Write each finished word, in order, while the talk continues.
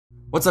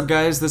What's up,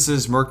 guys? This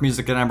is Merc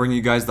Music, and I'm bringing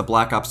you guys the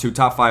Black Ops 2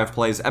 Top 5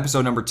 Plays,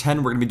 episode number 10.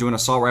 We're going to be doing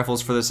assault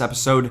rifles for this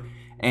episode,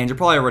 and you're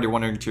probably already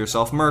wondering to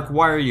yourself, Merc,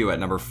 why are you at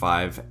number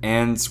 5?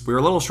 And we were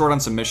a little short on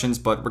submissions,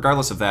 but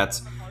regardless of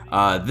that,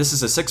 this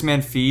is a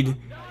 6-man feed,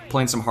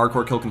 playing some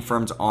hardcore kill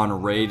confirmed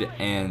on Raid,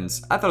 and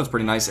I thought it was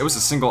pretty nice. It was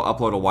a single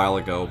upload a while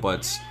ago,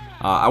 but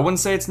I wouldn't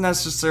say it's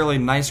necessarily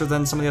nicer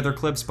than some of the other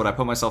clips, but I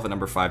put myself at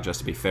number 5 just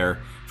to be fair.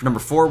 For number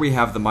 4, we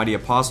have the Mighty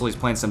Apostle. He's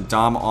playing some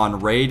Dom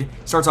on Raid.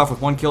 Starts off with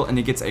 1 kill, and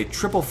he gets a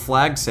triple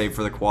flag save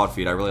for the quad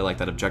feed. I really like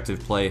that objective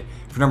play.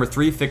 For number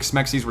 3, Fix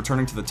Smexy's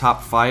returning to the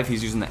top 5.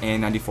 He's using the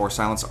AN94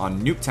 silence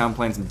on Nuketown,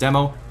 playing some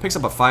demo. Picks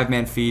up a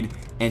 5-man feed,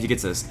 and he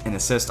gets an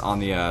assist on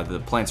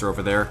the Planter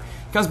over there.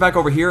 Comes back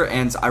over here,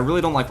 and I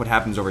really don't like what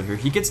happens over here.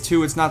 He gets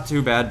 2, it's not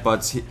too bad,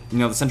 but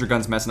the sentry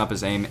gun's messing up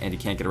his aim, and he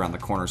can't get around the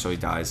corner, so he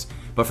dies.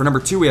 But for number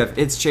 2, we have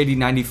It's Shady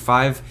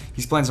 95.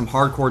 He's playing some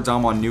hardcore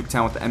Dom on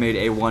Nuketown with the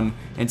M8A1,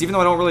 and even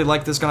though I don't really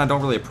like this gun, I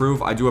don't really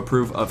approve, I do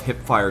approve of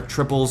hipfire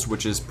triples,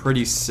 which is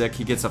pretty sick.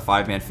 He gets a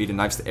 5-man feed and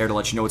knifes the air to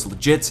let you know it's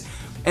legit.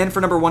 And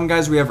for number 1,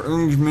 guys, we have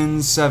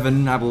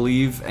Ungman7, I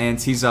believe, and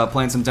he's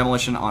playing some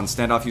demolition on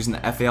standoff using the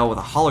FAL with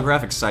a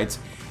holographic sight.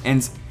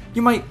 And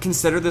you might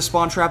consider this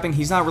spawn trapping.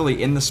 He's not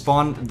really in the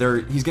spawn.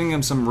 He's giving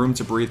him some room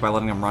to breathe by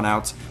letting him run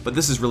out, but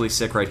this is really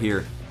sick right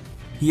here.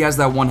 He has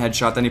that 1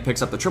 headshot, then he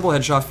picks up the triple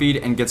headshot feed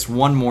and gets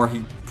 1 more.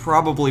 He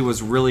probably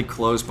was really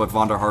close, but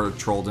Von der Harder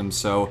trolled him,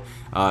 so...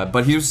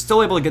 but he was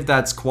still able to get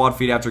that quad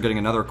feed after getting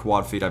another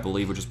quad feed, I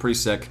believe, which is pretty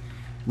sick.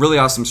 Really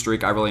awesome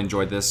streak. I really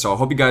enjoyed this. So I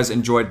hope you guys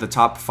enjoyed the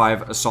top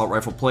 5 assault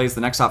rifle plays.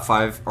 The next top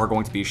 5 are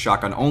going to be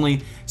shotgun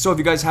only. So if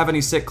you guys have any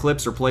sick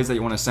clips or plays that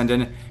you want to send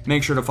in,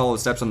 make sure to follow the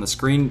steps on the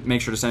screen.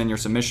 Make sure to send in your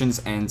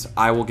submissions, and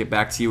I will get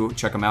back to you.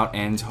 Check them out,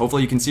 and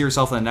hopefully you can see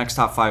yourself in the next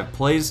top 5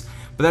 plays.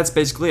 But that's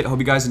basically it. I hope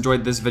you guys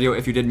enjoyed this video.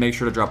 If you did, make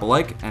sure to drop a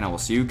like, and I will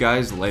see you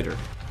guys later.